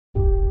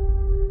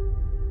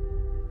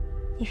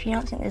If you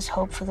don't think there's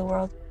hope for the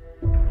world,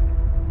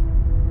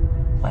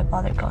 why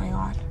bother going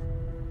on?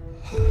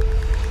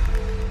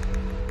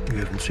 You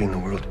haven't seen the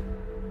world,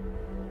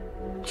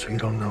 so you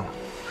don't know.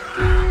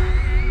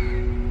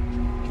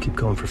 You keep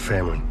going for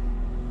family.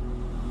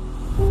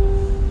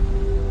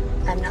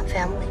 I'm not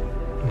family.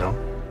 No.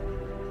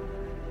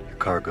 You're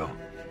cargo.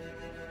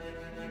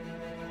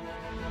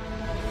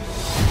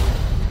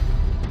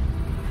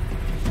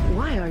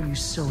 Why are you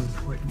so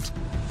important?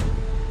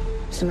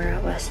 Somewhere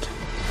out west,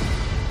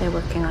 they're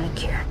working on a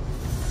cure.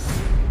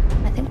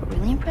 I think what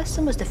really impressed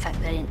them was the fact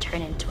that I didn't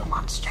turn into a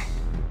monster.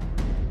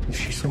 If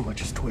she so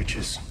much as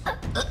twitches,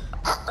 don't.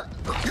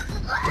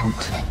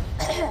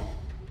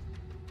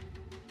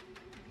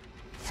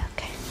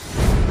 Okay.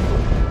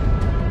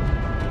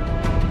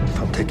 If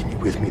I'm taking you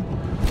with me,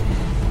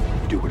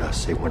 you do what I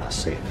say when I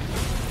say it.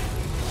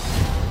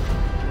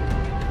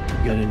 You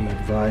got any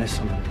advice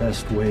on the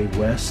best way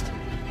west?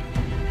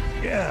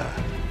 Yeah,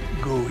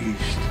 go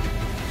east.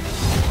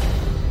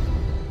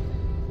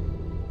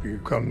 If you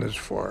come this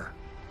far,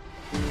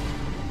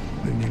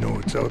 then you know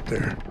what's out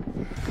there.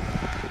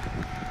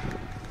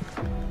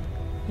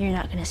 You're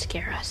not gonna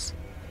scare us.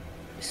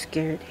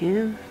 Scared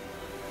him?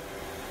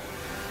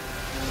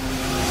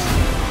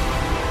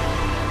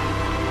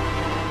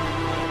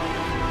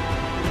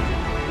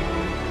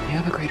 You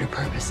have a greater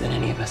purpose than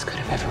any of us could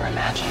have ever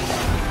imagined.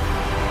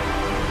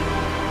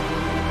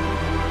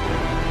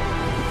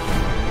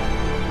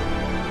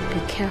 Be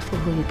careful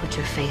who you put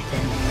your faith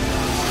in.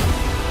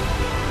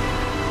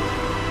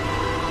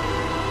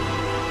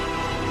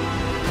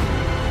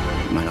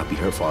 It might not be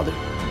her father,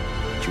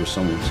 but you were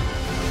someone's.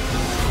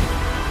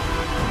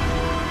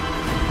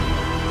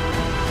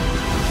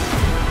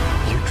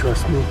 You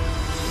trust me?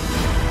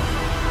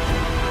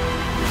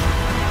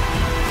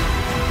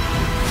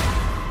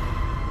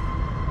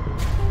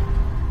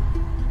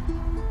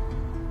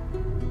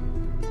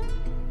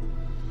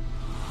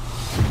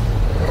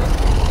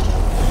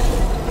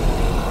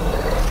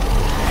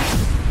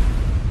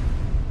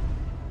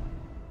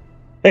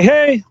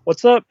 Hey,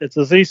 what's up? It's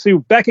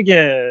Azizu back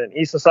again,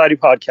 East Society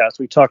Podcast.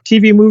 We talk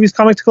TV, movies,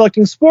 comics,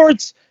 collecting,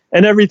 sports,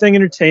 and everything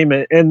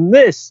entertainment. And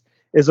this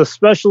is a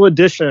special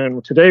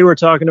edition. Today we're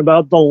talking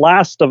about The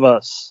Last of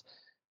Us,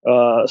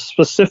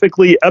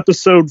 specifically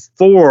episode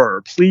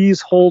 4,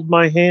 Please Hold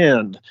My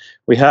Hand.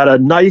 We had a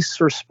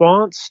nice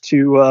response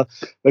to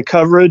the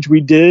coverage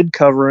we did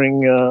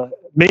covering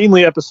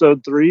mainly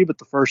episode 3, but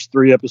the first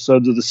 3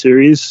 episodes of the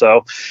series.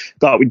 So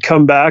thought we'd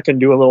come back and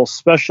do a little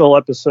special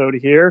episode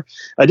here.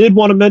 I did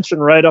want to mention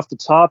right off the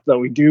top that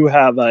we do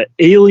have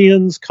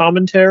Aliens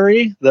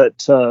commentary that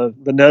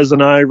the Nez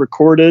and I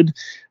recorded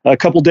a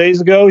couple days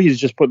ago. He's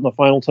just putting the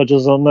final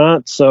touches on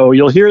that. So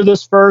you'll hear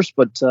this first,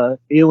 but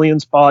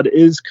Aliens pod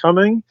is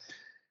coming.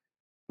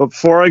 But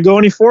before I go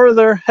any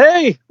further,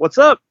 hey, what's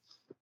up?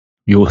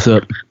 Yo, what's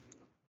up?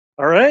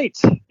 All right.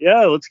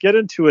 Yeah, let's get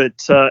into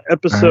it.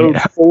 Episode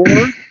 4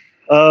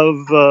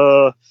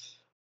 of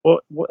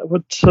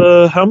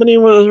how many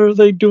were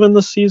they doing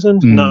this season?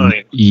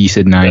 9. You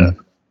said 9.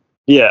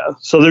 Yeah.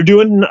 So they're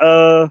doing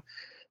 9.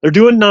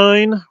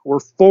 We're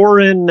 4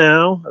 in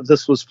now.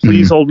 This was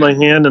Please Hold My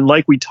Hand, and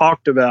like we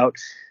talked about,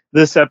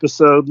 this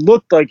episode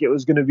looked like it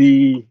was going to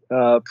be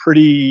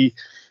pretty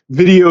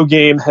video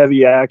game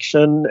heavy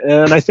action,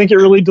 and I think it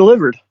really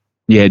delivered.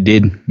 Yeah, it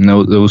did.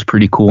 No, it was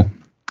pretty cool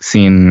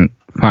seeing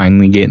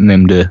finally getting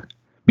them to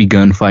be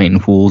gunfighting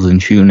fools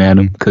and shooting at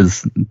them,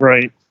 because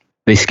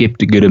they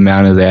skipped a good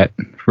amount of that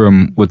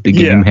from what the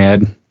game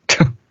had.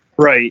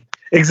 Right.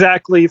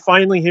 Exactly.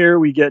 Finally here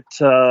we get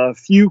a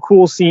few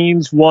cool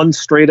scenes, one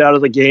straight out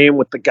of the game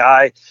with the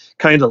guy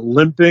kind of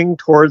limping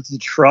towards the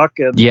truck.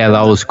 And yeah,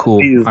 that was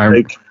cool.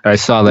 I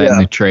saw that in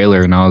the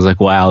trailer and I was like,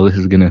 wow, this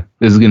is gonna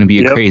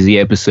be a crazy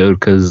episode,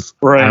 because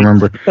I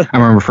remember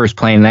first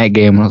playing that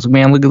game and I was like,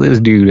 man, look at this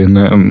dude,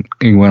 and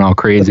he went all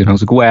crazy and I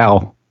was like,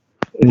 wow,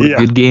 what a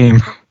good game.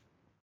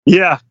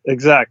 Yeah,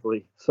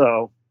 exactly.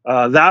 So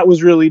that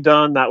was really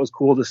done. That was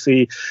cool to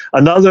see.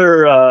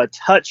 Another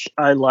touch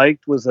I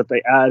liked was that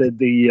they added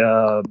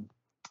the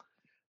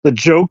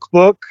joke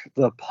book,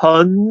 the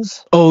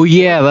puns. Oh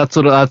yeah, that's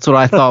what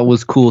I thought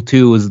was cool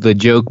too, was the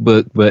joke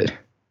book. But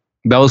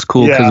that was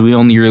cool because we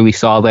only really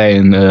saw that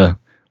in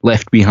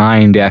Left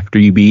Behind after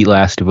you beat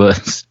Last of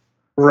Us.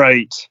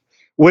 Right.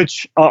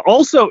 Which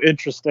also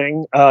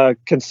interesting,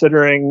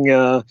 considering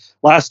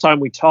last time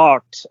we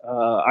talked,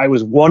 I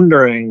was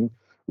wondering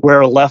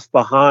where Left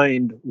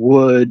Behind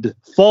would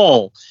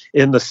fall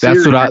in the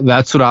series.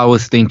 That's what I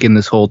was thinking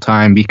this whole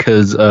time,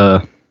 because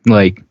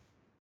like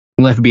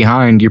Left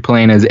Behind, you're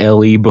playing as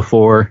Ellie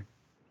before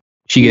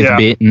she gets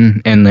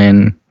bitten, and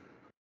then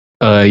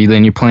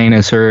you're playing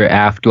as her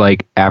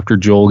after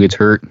Joel gets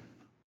hurt.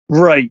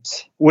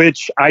 Right,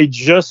 which I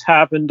just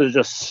happened to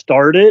just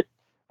start it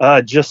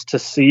just to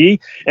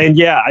see,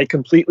 and I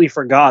completely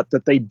forgot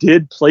that they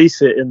did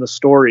place it in the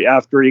story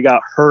after he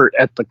got hurt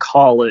at the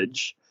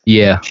college.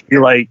 Yeah.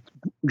 He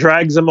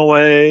drags him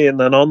away, and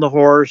then on the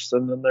horse,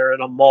 and then they're in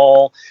a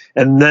mall,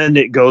 and then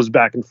it goes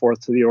back and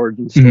forth to the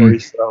origin story.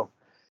 So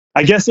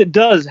I guess it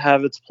does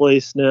have its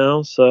place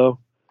now. So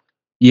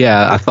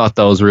Yeah, I thought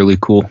that was really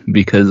cool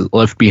because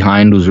Left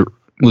Behind was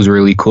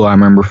really cool. I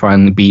remember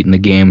finally beating the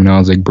game, and I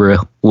was like, bro,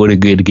 what a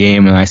good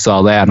game. And I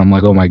saw that, and I'm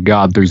like, oh my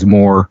God, there's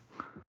more.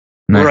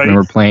 And I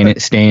remember playing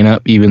it, staying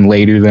up even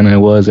later than I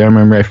was. I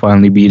remember I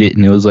finally beat it,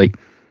 and it was like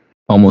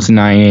almost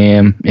 9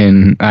 a.m.,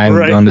 and I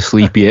haven't gone to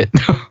sleep yet.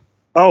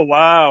 Oh,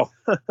 wow.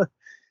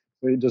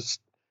 We just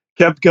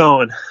kept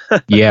going.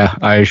 Yeah,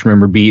 I just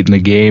remember beating the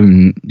game,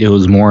 and it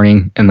was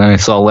morning, and then I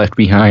saw Left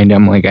Behind.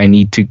 I'm like, I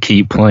need to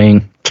keep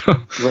playing.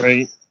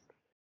 Right.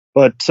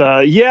 But,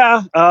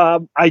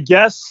 I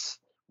guess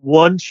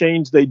one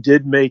change they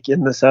did make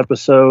in this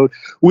episode,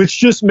 which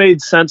just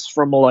made sense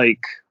from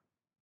like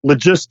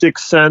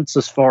logistics sense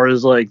as far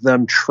as like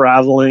them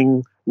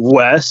traveling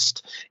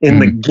west. In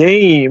the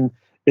game,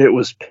 it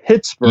was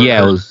Pittsburgh.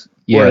 Yeah, it was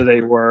where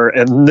they were,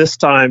 and this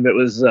time it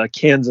was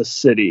Kansas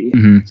City.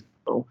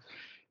 So,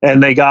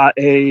 and they got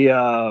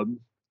a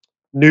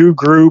new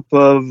group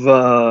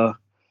of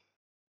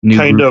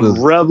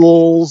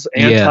rebels,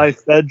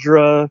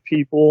 anti-Fedra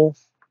people.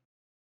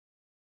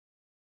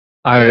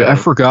 I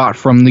forgot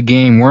from the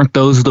game, weren't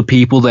those the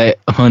people that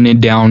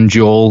hunted down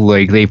Joel?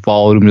 Like, they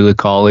followed him to the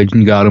college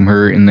and got him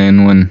hurt, and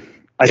then when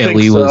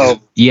Ellie was...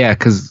 Yeah,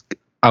 because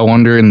I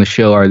wonder in the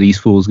show, are these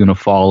fools going to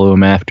follow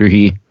him after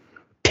he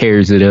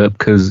tears it up?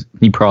 Because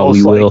he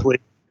probably will.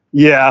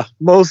 Yeah,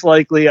 most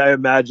likely, I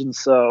imagine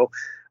so.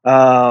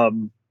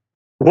 One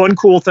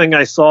cool thing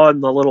I saw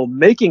in the little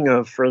making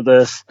of for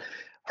this,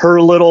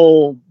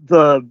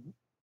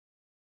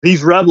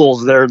 these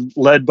rebels, they're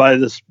led by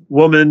this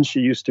woman.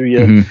 She used to be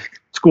a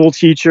school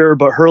teacher,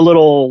 but her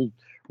little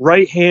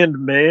right-hand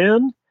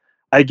man,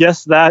 I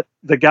guess that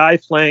the guy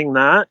playing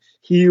that,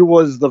 he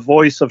was the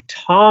voice of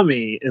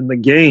Tommy in the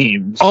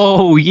games.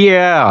 Oh,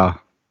 yeah.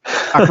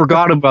 I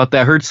forgot about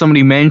that. I heard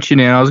somebody mention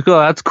it. I was like, oh,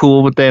 that's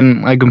cool. But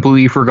then I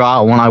completely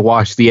forgot when I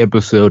watched the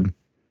episode.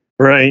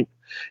 Right.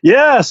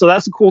 Yeah, so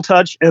that's a cool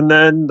touch. And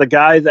then the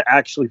guy that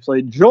actually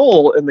played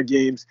Joel in the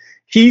games,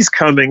 he's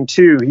coming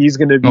too. He's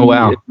going to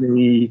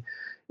be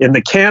in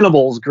the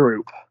Cannibals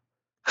group.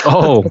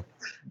 Oh,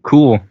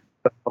 cool.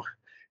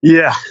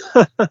 Yeah.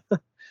 All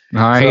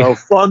right. So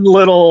fun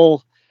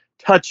little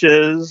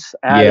touches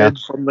added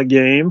from the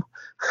game.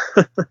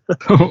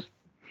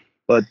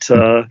 But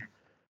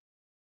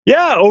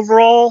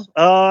overall,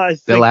 I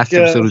think the last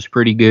episode was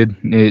pretty good.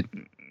 It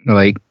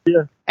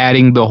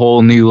adding the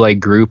whole new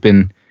group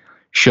and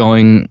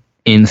showing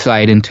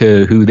insight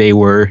into who they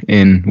were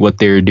and what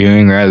they were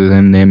doing, rather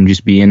than them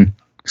just being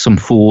some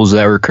fools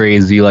that were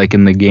crazy like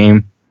in the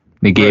game.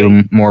 They gave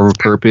them more of a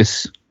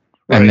purpose,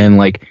 and then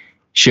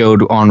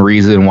showed on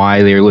reason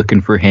why they're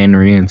looking for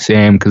Henry and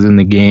Sam. Because in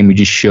the game, you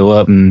just show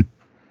up and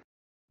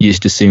you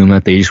just assume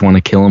that they just want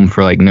to kill them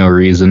for no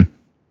reason.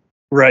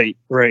 Right.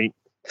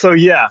 So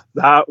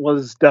that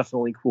was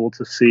definitely cool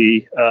to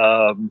see.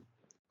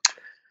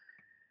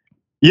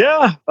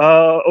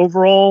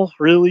 Overall,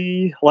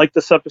 really liked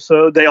this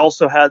episode. They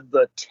also had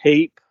the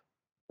tape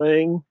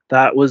thing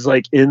that was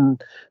in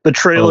the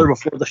trailer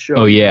before the show.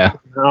 Oh yeah,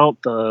 came out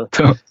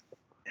the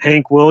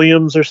Hank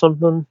Williams or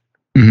something.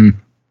 Mm-hmm.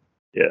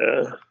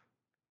 Yeah,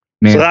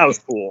 man. So that was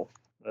cool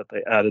that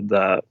they added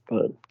that.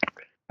 But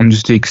I'm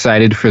just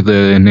excited for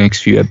the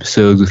next few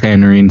episodes with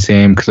Henry and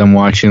Sam because I'm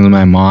watching with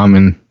my mom,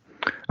 and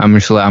I'm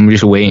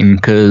just waiting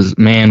because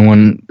man,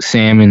 when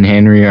Sam and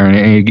Henry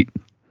it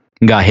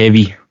got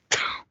heavy.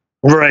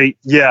 Right.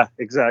 Yeah,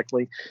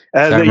 exactly.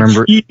 They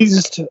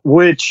teased,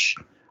 which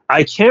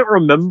I can't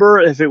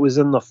remember if it was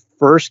in the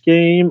first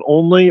game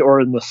only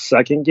or in the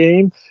second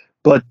game,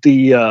 but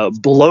the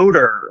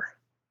bloater.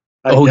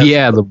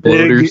 The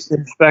bloaters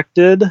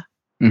infected.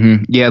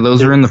 Mm-hmm. Yeah,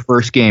 those are in the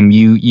first game.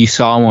 You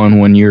saw one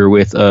when you were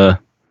with that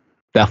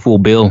fool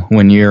Bill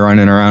when you're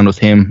running around with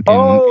him.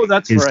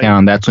 That's his right.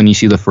 town. That's when you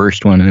see the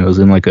first one, and it was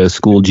in a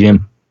school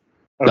gym.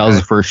 Okay. That was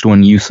the first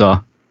one you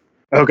saw.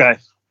 Okay.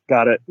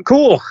 Got it.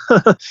 Cool.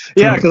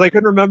 Yeah, because I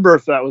couldn't remember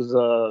if that was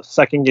a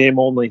second game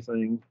only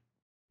thing.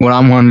 What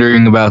I'm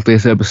wondering about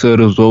this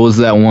episode is what was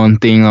that one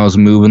thing that was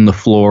moving the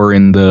floor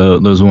in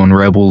those one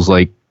rebels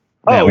that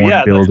one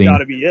building? That's got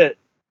to be it.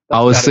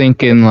 I was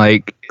thinking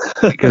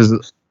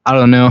because I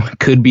don't know,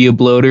 could be a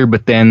bloater,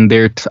 but then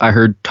I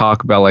heard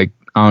talk about I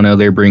don't know,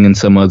 they're bringing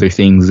some other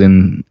things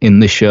in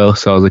the show,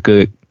 so I was like,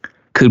 it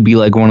could be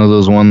one of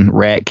those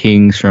Rat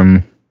Kings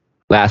from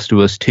Last of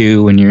Us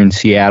 2 when you're in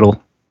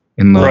Seattle.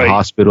 In the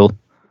hospital.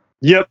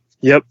 Yep,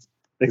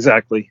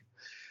 exactly.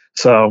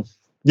 So,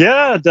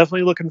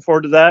 definitely looking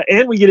forward to that.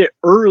 And we get it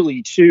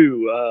early,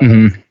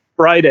 too.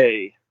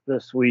 Friday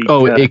this week.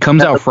 Oh, it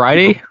comes out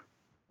Friday?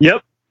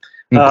 Yep.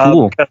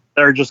 Cool.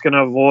 They're just going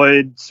to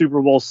avoid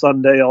Super Bowl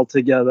Sunday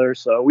altogether.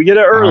 So, we get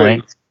it early.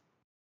 Right.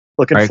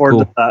 Looking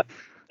forward to that.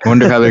 I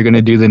wonder how they're going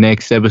to do the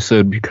next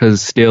episode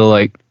because still,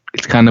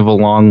 it's kind of a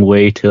long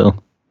way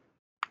till...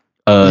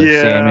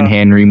 Sam and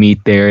Henry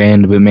meet their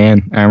end, but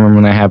man, I remember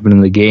when that happened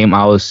in the game,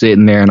 I was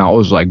sitting there and I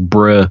was like,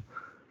 bruh.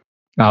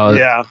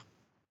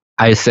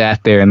 I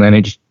sat there and then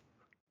it just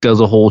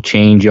does a whole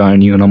change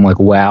on you, and I'm like,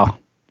 wow.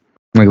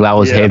 That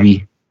was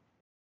heavy.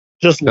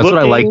 That's what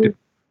I liked.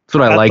 That's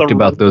what I liked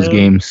about those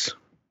games.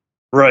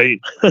 Right.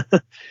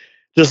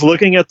 Just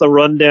looking at the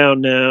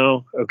rundown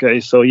now. Okay,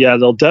 so yeah,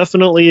 they'll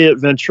definitely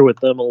adventure with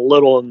them a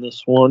little in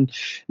this one.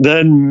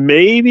 Then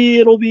maybe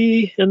it'll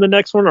be in the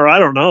next one, or I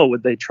don't know.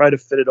 Would they try to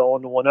fit it all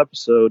into one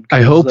episode?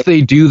 I hope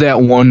they do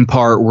that one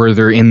part where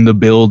they're in the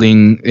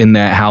building in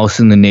that house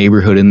in the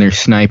neighborhood and they're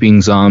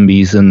sniping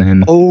zombies, and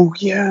then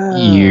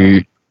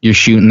you're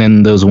shooting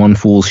them. Those one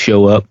fools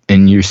show up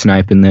and you're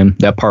sniping them.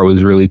 That part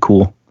was really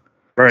cool.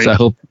 Right.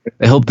 So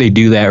I hope they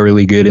do that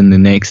really good in the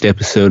next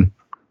episode.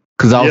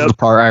 Because that was the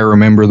part I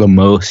remember the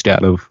most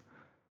out of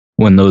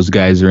when those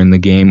guys are in the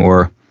game,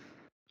 or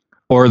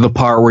the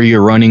part where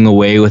you're running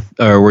away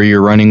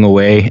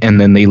and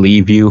then they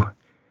leave you,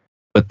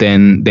 but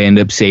then they end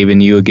up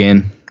saving you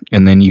again,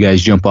 and then you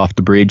guys jump off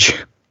the bridge.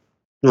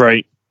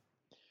 Right.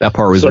 That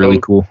part was really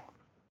cool.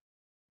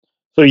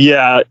 So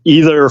yeah,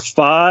 either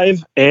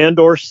 5 and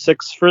or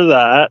 6 for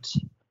that,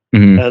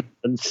 and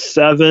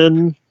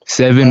 7.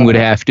 7 would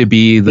have to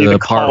be the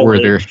part where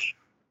they're.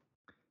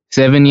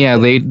 7, yeah,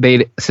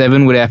 they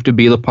 7 would have to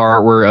be the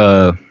part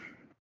where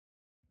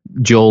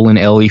Joel and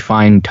Ellie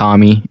find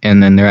Tommy,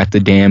 and then they're at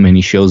the dam, and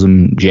he shows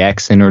them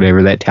Jackson or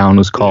whatever that town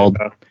was called,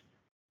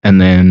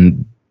 and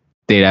then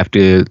they'd have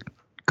to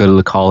go to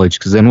the college,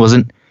 because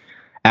then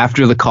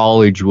after the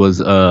college was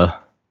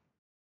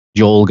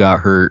Joel got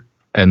hurt,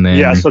 and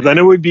then so then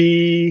it would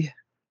be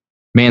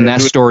that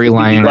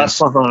storyline left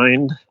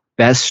behind.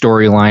 That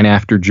storyline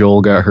after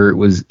Joel got hurt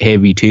was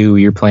heavy too.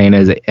 You're playing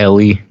as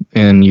Ellie,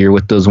 and you're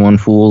with those one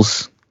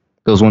fools,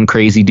 those one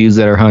crazy dudes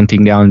that are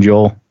hunting down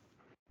Joel, and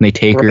they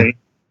take her.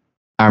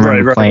 I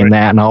remember playing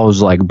that, and I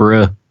was like,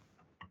 bruh.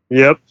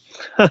 Yep.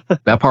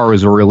 That part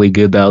was really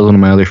good. That was one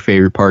of my other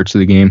favorite parts of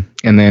the game.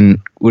 And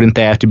then wouldn't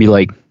that have to be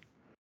like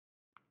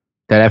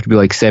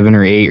 7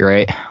 or 8,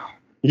 right?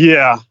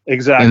 Yeah,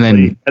 exactly. And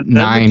then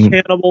 9 the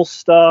cannibal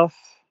stuff.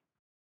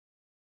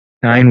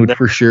 9 would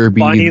for sure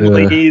be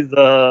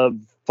the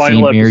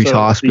final St. Mary's episode.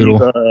 Hospital.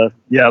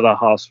 The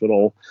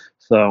hospital.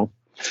 So,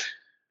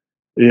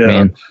 yeah.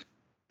 Man.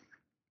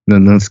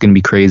 Then that's going to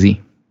be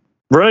crazy.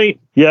 Right.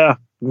 Yeah.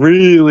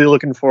 Really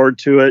looking forward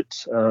to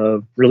it.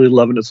 Really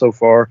loving it so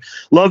far.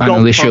 I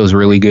know this show is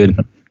really good.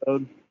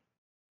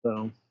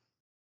 So.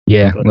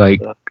 Yeah,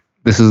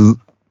 this is.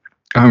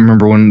 I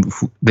remember when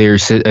they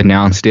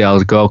announced it, I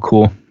was like, "Oh,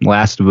 cool,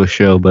 Last of Us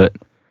show." But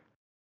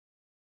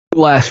the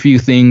last few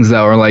things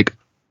that were like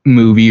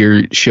movie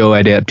or show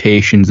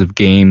adaptations of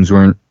games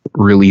weren't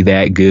really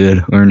that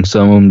good, or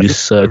some of them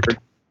just sucked.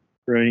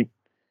 Right.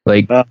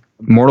 Like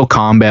Mortal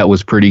Kombat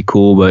was pretty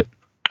cool, but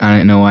I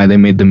didn't know why they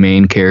made the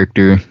main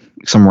character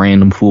some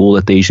random fool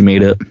that they just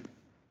made up.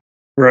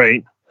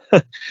 Right.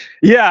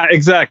 Yeah,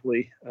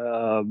 exactly.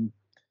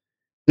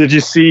 Did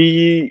you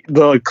see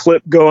the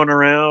clip going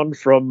around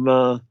from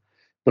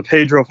the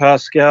Pedro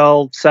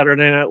Pascal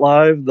Saturday Night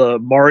Live, the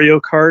Mario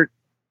Kart?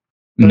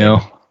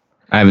 No,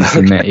 I haven't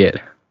seen that yet.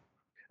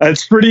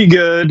 It's pretty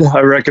good.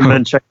 I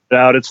recommend checking it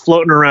out. It's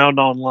floating around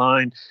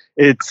online.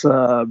 It's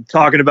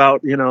talking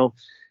about,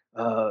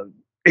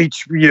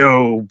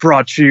 HBO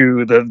brought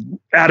you the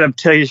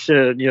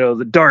adaptation,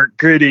 the dark,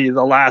 gritty,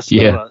 The Last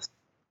of Us.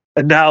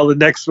 And now the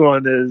next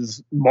one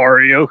is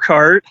Mario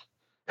Kart.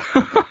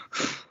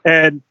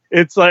 And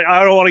it's like,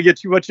 I don't want to get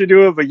too much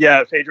into it, but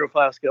yeah, Pedro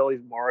Pascal,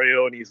 he's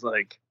Mario, and he's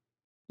like,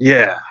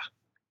 yeah,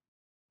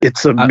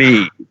 it's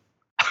me.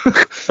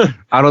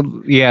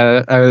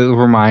 It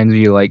reminds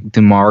me like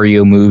the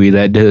Mario movie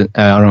that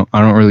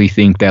I don't really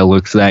think that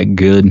looks that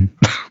good.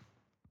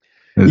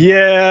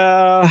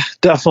 Yeah,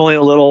 definitely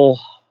a little.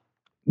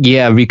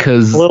 Yeah,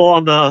 because a little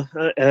on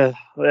the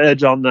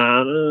edge on that.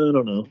 I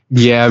don't know.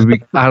 Yeah,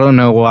 I don't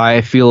know why.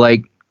 I feel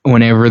like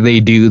whenever they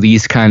do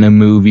these kind of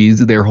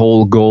movies, their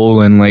whole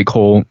goal and like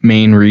whole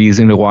main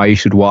reason to why you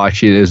should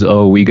watch it is,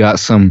 we got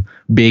some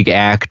big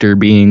actor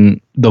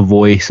being the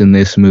voice in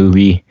this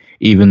movie,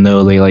 even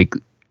though they like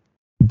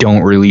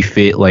don't really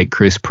fit, like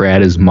Chris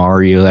Pratt as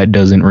Mario. That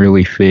doesn't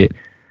really fit.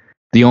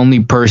 The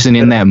only person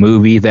in that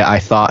movie that I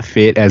thought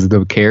fit as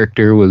the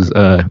character was,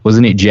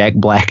 wasn't it Jack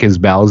Black as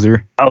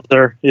Bowser?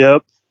 Bowser,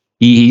 yep.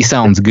 He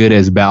sounds good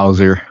as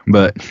Bowser,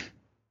 but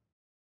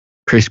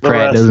Chris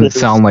Pratt doesn't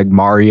sound like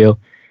Mario.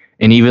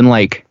 And even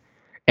like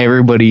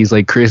everybody's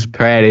like, Chris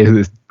Pratt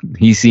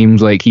he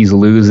seems like he's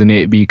losing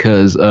it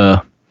because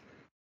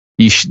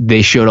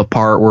they showed a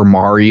part where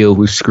Mario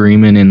was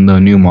screaming in the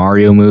new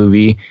Mario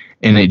movie,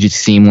 and it just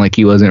seemed like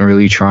he wasn't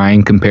really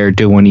trying compared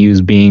to when he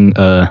was being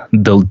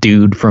the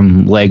dude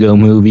from Lego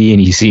Movie,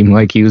 and he seemed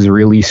like he was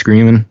really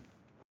screaming.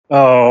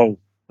 Oh,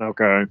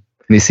 okay.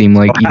 They seem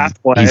like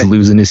he's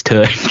losing his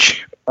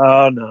touch.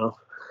 Oh, no.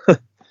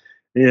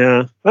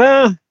 Yeah.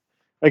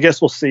 I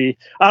guess we'll see.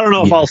 I don't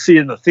know if I'll see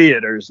it in the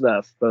theaters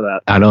for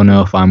that. I don't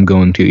know if I'm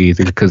going to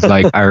either, because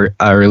like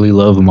I really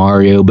love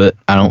Mario, but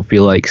I don't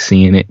feel like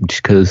seeing it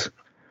just because it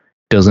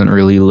doesn't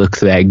really look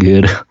that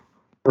good.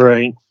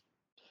 Right.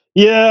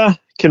 Yeah,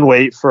 can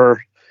wait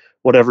for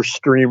whatever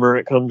streamer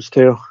it comes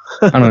to.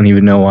 I don't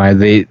even know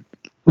why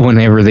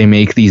whenever they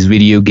make these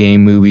video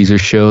game movies or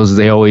shows,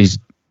 they always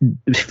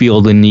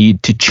feel the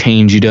need to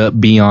change it up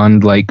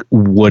beyond like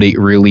what it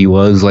really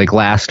was. Like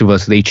Last of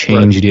Us, they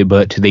changed it,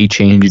 but they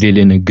changed it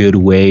in a good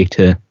way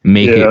to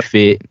make it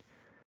fit.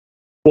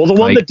 Well, the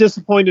one that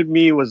disappointed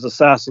me was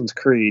Assassin's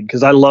Creed,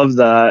 because I love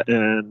that,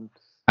 and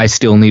I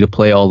still need to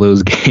play all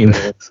those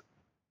games.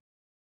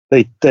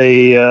 They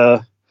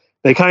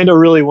kind of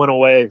really went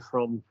away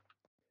from.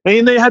 I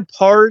mean, they had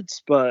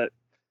parts, but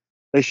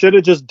they should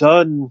have just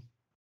done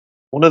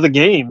one of the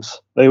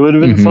games. They would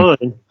have been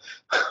fun.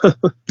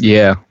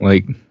 Yeah,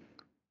 like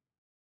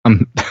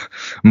I'm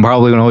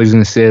probably always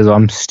gonna say is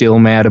I'm still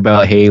mad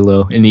about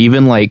Halo, and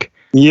even like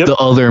the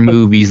other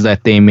movies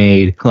that they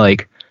made,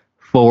 like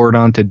Forward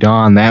Unto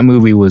Dawn. That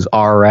movie was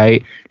all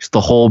right. Just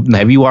the whole.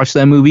 Have you watched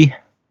that movie?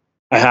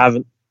 I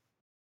haven't.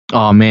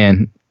 Oh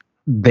man,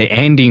 the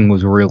ending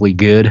was really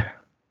good.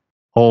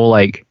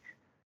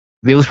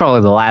 It was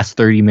probably the last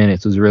 30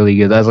 minutes was really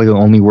good. That's like the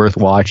only worth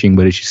watching,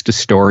 but it's just a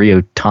story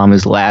of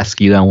Thomas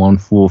Lasky, that one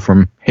fool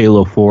from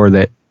Halo 4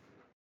 that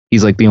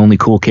he's like the only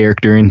cool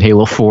character in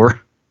Halo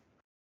 4.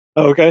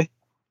 Okay.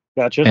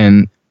 Gotcha.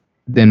 And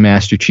then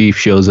Master Chief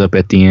shows up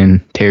at the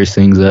end, tears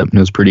things up, and it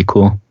was pretty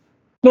cool.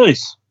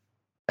 Nice.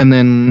 And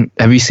then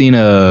have you seen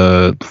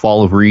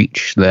Fall of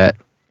Reach, that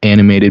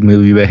animated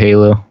movie about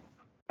Halo?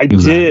 I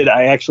did.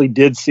 I actually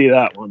did see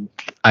that one.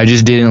 I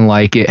just didn't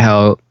like it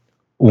how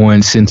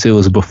since it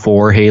was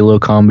before Halo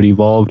Combat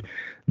Evolved,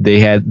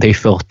 they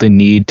felt the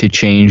need to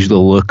change the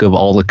look of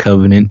all the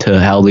Covenant to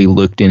how they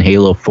looked in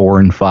Halo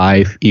 4 and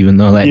 5, even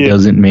though that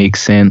doesn't make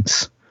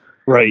sense.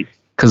 Right.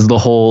 Because the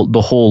whole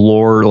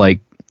lore like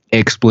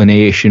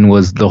explanation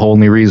was the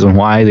only reason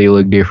why they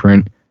look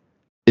different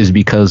is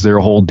because they're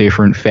a whole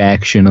different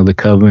faction of the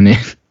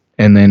Covenant.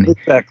 And then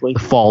the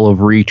Fall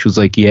of Reach was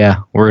like,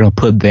 yeah, we're gonna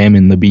put them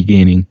in the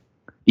beginning,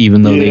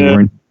 even though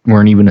they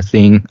weren't even a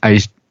thing.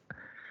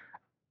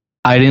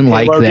 I didn't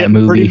like that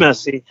movie. Pretty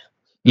messy.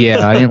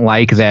 Yeah, I didn't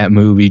like that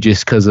movie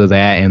just because of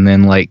that. And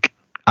then, like,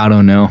 I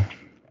don't know.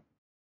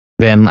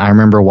 Then I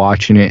remember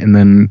watching it, and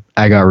then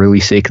I got really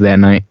sick that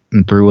night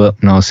and threw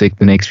up, and I was sick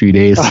the next few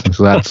days.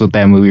 So that's what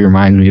that movie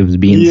reminds me of, was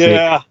being sick.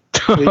 Yeah,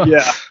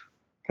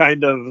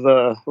 kind of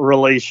the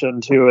relation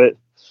to it.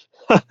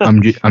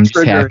 I'm just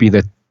happy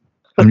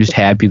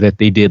that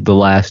they did The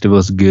Last of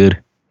Us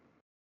good.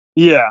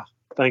 Yeah,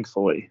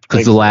 thankfully.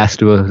 Because The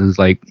Last of Us is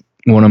like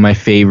one of my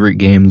favorite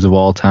games of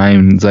all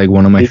time. It's like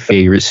one of my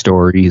favorite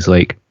stories.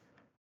 Like,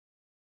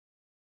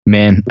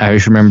 man, I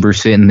just remember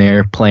sitting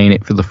there playing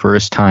it for the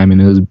first time,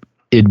 and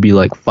it'd be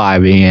like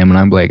 5 a.m. and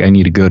I'm like, I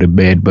need to go to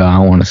bed, but I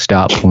don't want to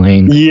stop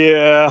playing.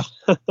 Yeah,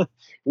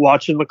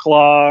 watching the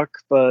clock,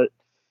 but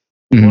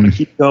I want to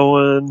keep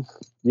going.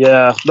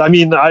 Yeah, I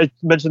mean, I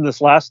mentioned this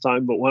last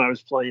time, but when I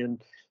was playing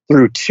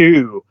through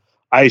 2,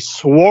 I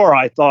swore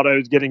I thought I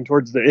was getting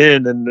towards the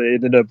end, and it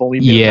ended up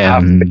only being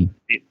half.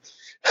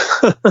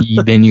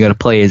 Then you got to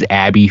play as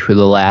Abby for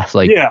the last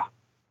like 10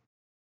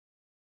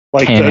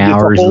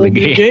 hours of the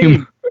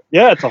game.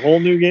 Yeah, it's a whole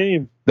new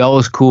game. That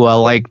was cool.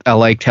 I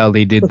liked how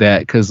they did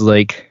that, because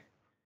like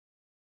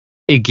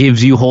it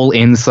gives you whole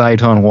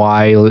insight on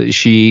why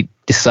she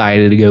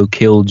decided to go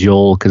kill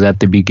Joel. Because at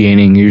the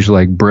beginning you're just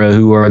like, bruh,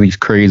 who are these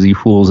crazy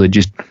fools that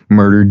just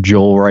murdered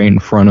Joel right in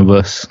front of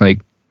us?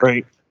 Like,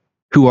 right.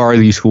 Who are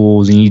these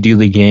fools? And you do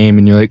the game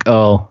and you're like,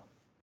 oh.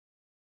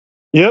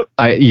 Yep.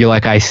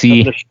 I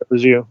see. That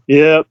shows you.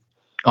 Yep.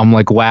 I'm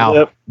like,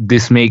 wow,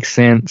 this makes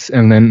sense.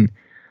 And then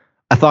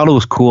I thought it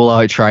was cool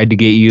how it tried to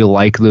get you to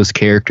like those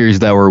characters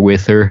that were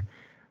with her.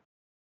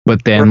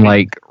 But then,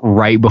 like,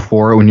 right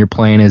before it, when you're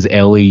playing as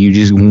Ellie, you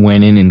just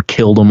went in and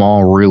killed them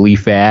all really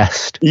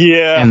fast.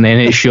 Yeah. And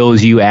then it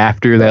shows you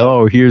after that,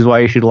 oh, here's why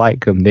you should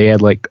like them. They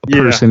had, like, a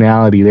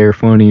personality. They're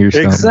funny or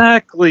something.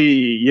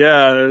 Exactly.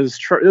 Yeah. It was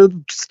at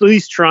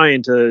least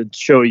trying to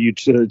show you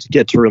to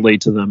get to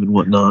relate to them and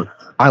whatnot.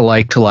 I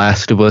liked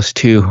Last of Us,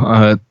 too.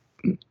 I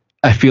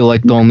feel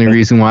like the only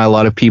reason why a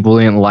lot of people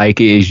didn't like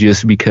it is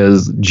just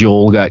because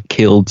Joel got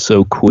killed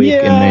so quick,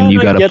 and then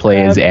you got to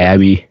play as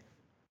Abby.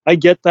 I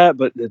get that,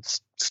 but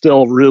it's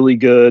still really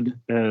good.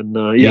 And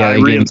I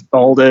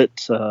reinstalled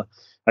it. I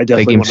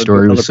definitely want to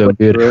story was so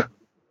good.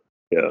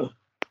 Yeah.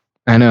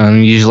 I know. I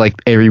mean, usually, like,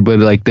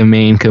 everybody, like, the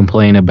main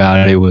complaint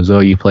about it was, oh,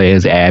 you play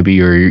as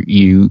Abby or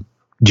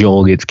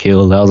Joel gets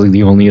killed. That was like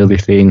the only other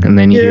thing. And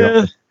then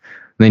you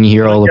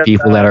hear all the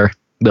people that are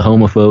the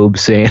homophobes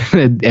saying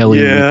that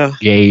Ellie was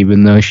gay,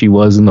 even though she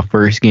was in the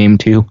first game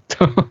too.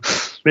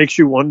 Makes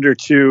you wonder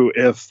too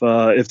if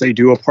they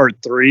do a part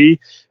 3.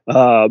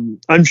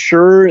 I'm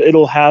sure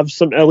it'll have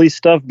some Ellie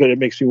stuff, but it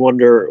makes me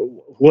wonder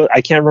what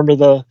I can't remember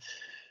the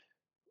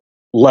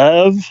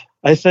Lev.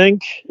 I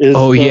think is.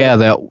 Oh yeah,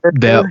 that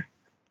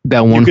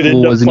one. You could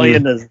end up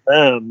playing as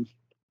them.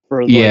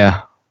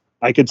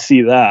 I could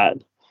see that.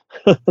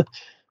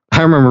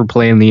 I remember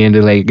playing the end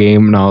of that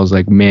game, and I was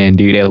like, man,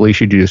 dude, at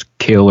least you just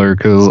kill her,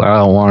 because I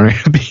don't want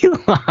her to be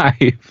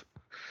alive.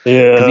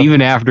 Yeah. Because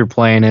even after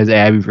playing as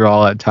Abby for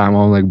all that time, I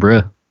was like,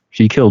 bruh,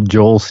 she killed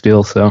Joel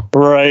still, so.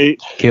 Right.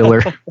 Kill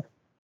her.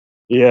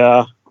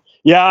 Yeah.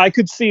 Yeah, I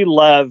could see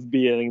Lev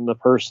being the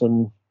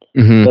person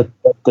that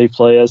they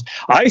play as.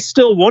 I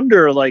still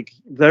wonder, like,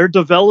 they're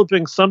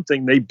developing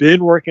something. They've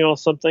been working on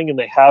something and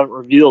they haven't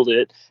revealed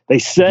it. They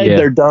said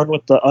they're done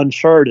with the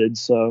Uncharted,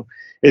 so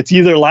it's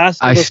either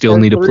Last of Us I still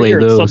need to play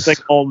those.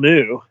 Something all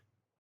new.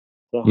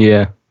 So.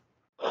 Yeah.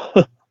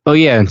 Oh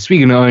yeah, and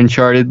speaking of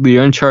Uncharted, the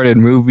Uncharted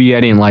movie,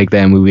 I didn't like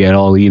that movie at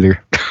all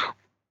either.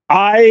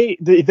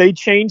 They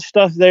changed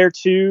stuff there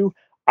too.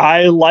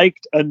 I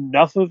liked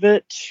enough of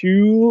it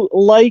to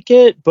like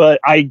it, but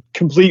I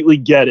completely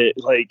get it.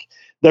 Like,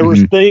 there were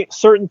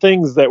certain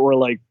things that were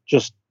like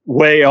just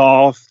way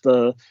off.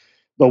 The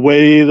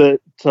way that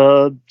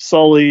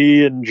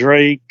Sully and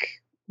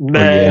Drake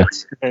met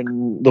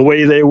and the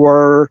way they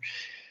were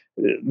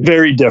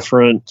very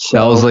different. So.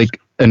 That was like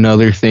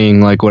another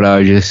thing, like what I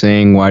was just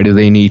saying. Why do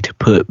they need to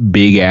put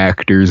big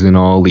actors in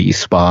all these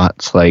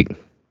spots? Like,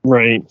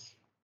 right.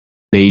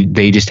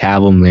 They just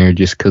have them there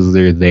just because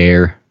they're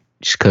there,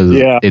 just because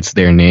it's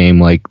their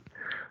name. Like,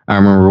 I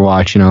remember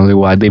watching, I was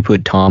like, why'd they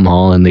put Tom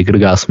Holland? They could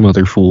have got some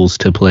other fools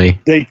to play.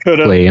 They could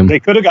have. Play him. They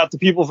could have got the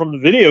people from the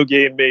video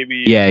game,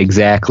 maybe. Yeah,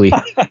 exactly.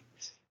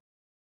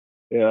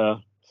 Yeah.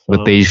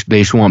 But they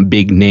just want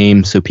big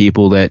names, so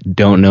people that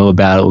don't know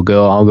about it will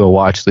go, I'll go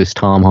watch this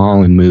Tom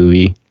Holland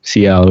movie,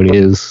 see how it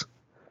is.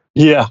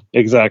 Yeah,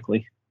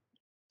 exactly.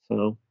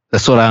 So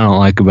that's what I don't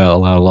like about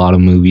a lot of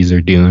movies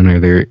are doing, or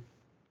they're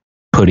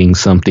putting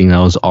something that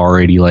was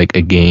already like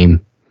a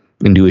game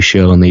into a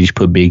show and they just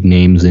put big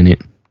names in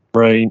it.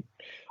 Right.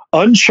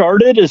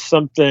 Uncharted is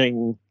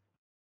something,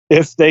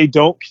 if they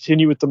don't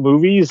continue with the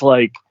movies,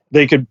 like,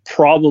 they could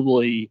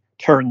probably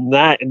turn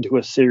that into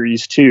a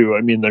series too.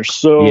 I mean, there's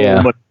so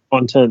much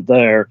content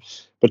there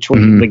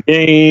between the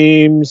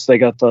games. They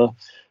got the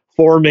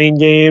 4 main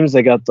games.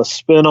 They got the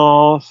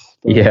spin-off.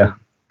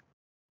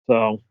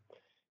 So,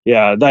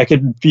 yeah, that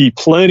could be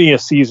plenty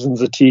of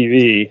seasons of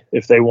TV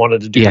if they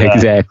wanted to do that. Yeah,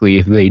 exactly.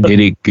 If they did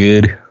it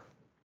good.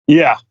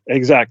 Yeah,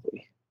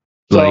 exactly.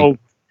 So,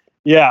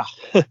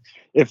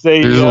 if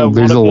they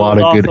there's a lot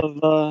of good.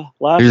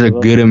 There's a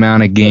good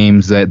amount of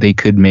games that they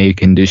could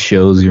make into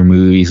shows or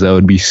movies that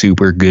would be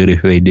super good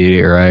if they did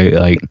it right.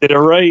 Like, did it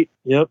right.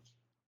 Yep.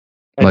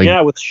 And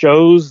like, with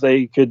shows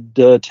they could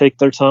take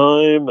their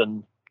time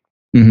and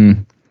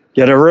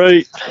get it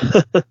right.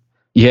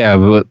 Yeah,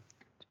 but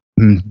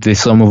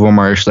some of them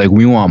are just like,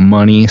 we want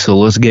money, so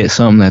let's get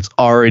something that's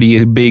already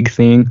a big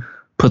thing,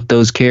 put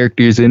those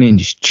characters in it, and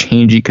just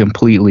change it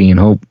completely and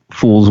hope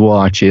fools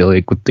watch it,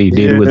 like what they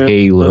did with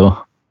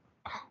Halo.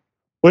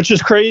 Which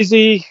is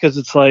crazy, because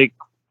it's like,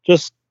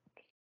 just,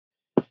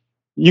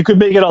 you could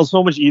make it all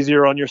so much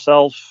easier on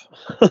yourself.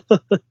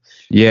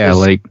 Yeah,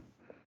 like,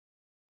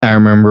 I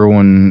remember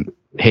when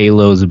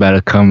Halo's about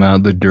to come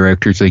out, the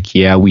director's like,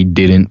 yeah, we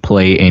didn't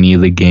play any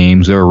of the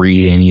games or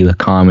read any of the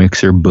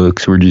comics or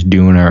books. We're just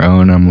doing our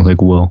own. I'm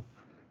like, well,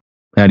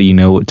 how do you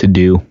know what to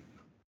do?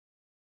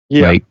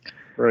 Yeah, like,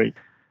 right.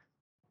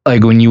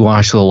 Like, when you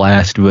watch The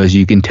Last of Us,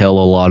 you can tell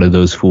a lot of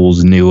those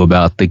fools knew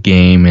about the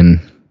game,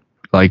 and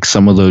like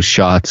some of those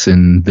shots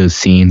and the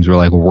scenes were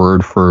like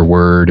word for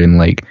word, and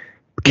like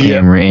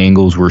camera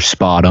angles were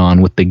spot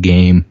on with the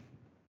game.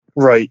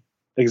 Right,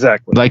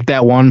 exactly. Like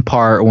that one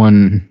part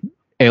when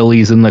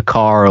Ellie's in the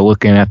car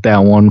looking at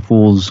that one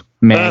fool's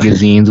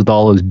magazines with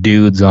all those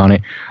dudes on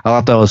it. I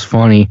thought that was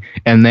funny.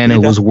 And then it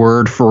was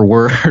word for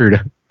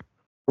word.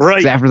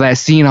 Right. After that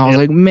scene, I was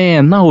like,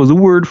 man, that was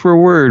word for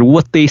word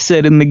what they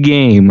said in the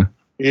game.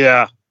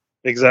 Yeah,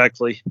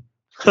 exactly.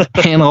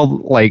 And all,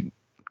 like,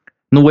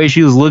 the way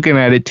she was looking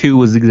at it too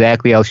was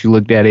exactly how she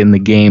looked at it in the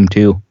game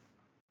too.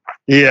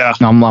 Yeah.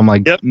 I'm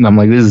like, this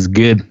is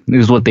good.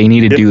 This is what they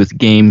need to do with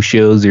game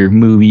shows or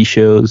movie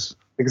shows.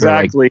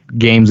 Exactly. Like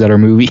games that are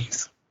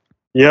movies.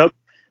 Yep.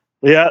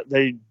 Yeah,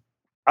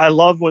 I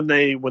love when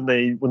they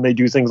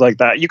do things like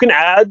that. You can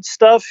add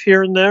stuff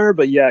here and there,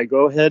 but yeah,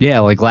 go ahead.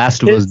 Yeah, like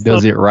Last of Us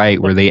does it right,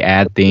 where they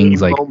add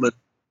things like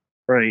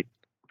right,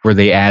 where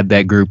they add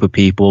that group of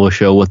people,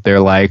 show what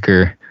they're like,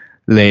 or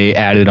they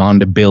added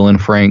on to Bill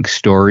and Frank's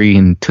story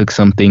and took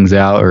some things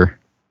out, or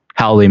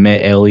how they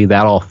met Ellie.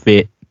 That all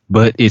fit,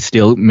 but it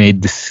still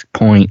made this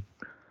point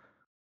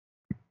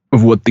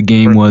of what the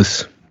game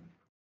was.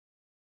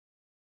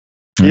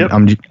 Yep.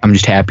 I'm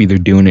just happy they're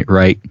doing it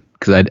right,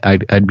 because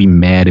I'd be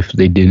mad if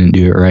they didn't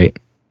do it right.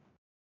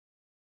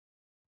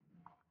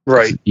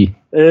 Right.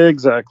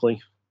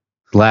 Exactly.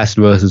 Last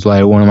of Us is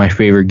like one of my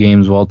favorite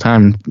games of all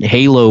time.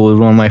 Halo was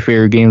one of my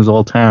favorite games of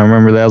all time. I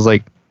remember that was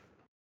like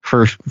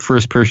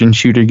first person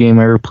shooter game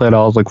I ever played.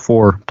 I was like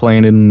 4,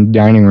 playing it in the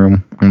dining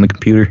room on the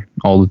computer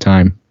all the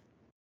time.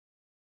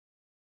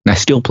 And I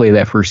still play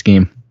that first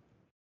game.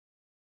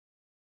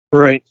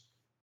 Right.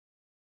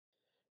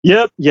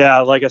 Yep. Yeah.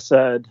 Like I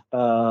said,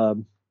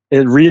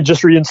 it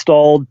just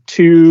reinstalled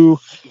 2.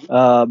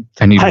 I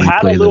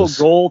had a little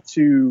goal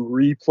to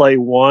replay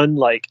 1,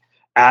 like,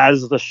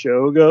 as the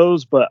show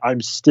goes, but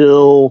I'm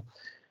still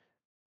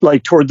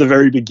like toward the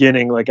very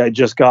beginning. Like, I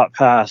just got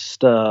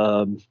past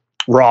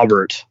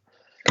Robert.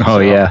 Oh, so,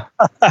 yeah.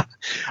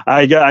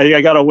 I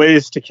got a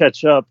ways to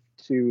catch up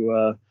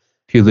to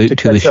to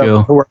the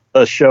show. Where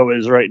the show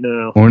is right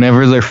now.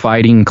 Whenever they're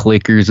fighting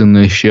clickers in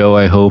the show,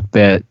 I hope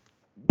that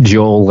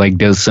Joel like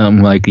does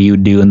something like you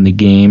would do in the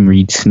game, where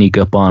you'd sneak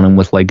up on him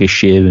with like a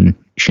shiv and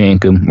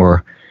shank him,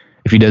 or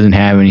if he doesn't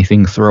have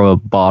anything, throw a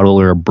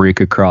bottle or a brick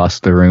across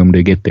the room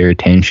to get their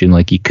attention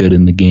like you could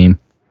in the game.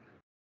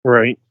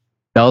 Right.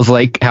 That was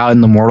like how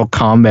in the Mortal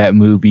Kombat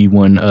movie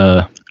when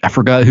I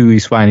forgot who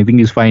he's fighting. I think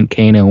he was fighting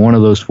Kano. One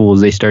of those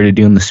fools, they started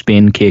doing the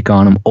spin kick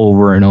on him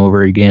over and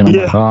over again. I'm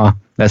like,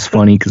 that's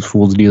funny because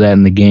fools do that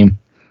in the game.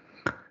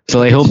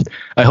 So I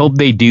hope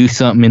they do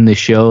something in the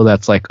show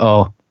that's like,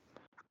 oh,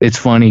 it's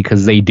funny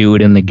because they do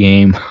it in the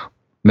game.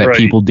 That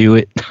people do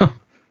it.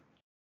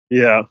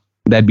 Yeah.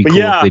 That'd be cool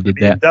if they did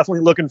that.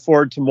 Definitely looking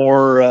forward to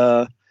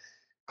more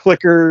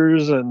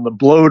clickers and the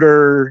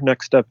bloater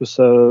next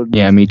episode.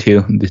 Yeah, me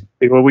too.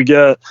 See what we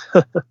get.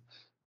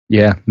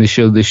 Yeah, this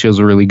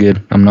show's really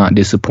good. I'm not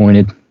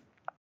disappointed.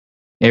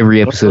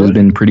 Every episode has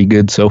been pretty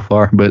good so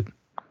far, but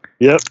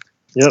Yep,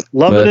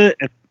 loving it.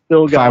 And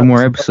still got 5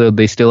 more episodes.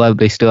 They still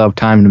have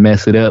time to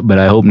mess it up, but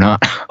I hope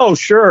not. Oh,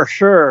 sure.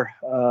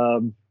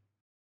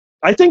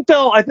 I think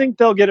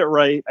they'll get it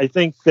right. I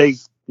think they,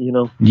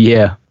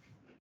 Yeah.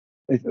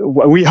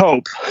 We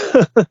hope.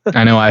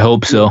 I know. I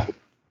hope so.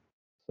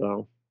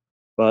 So,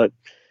 but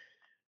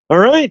all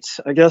right.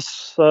 I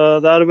guess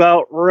that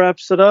about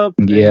wraps it up.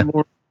 Yeah. Any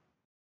more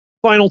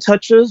final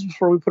touches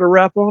before we put a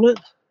wrap on it?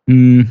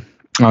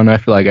 I don't know. I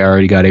feel like I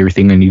already got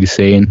everything I need to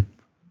say in.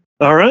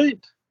 All right.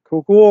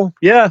 Cool.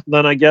 Yeah.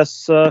 Then I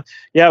guess,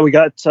 we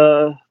got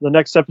the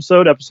next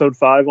episode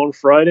 5 on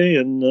Friday,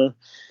 and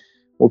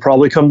we'll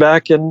probably come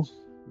back and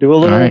do a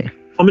little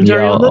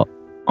commentary on it.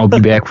 I'll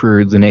be back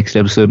for the next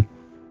episode.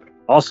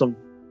 Awesome.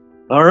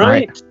 All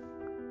right.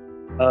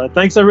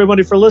 Thanks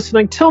everybody for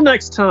listening. Till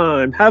next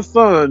time, have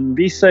fun,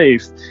 be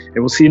safe, and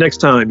we'll see you next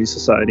time, E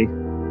Society.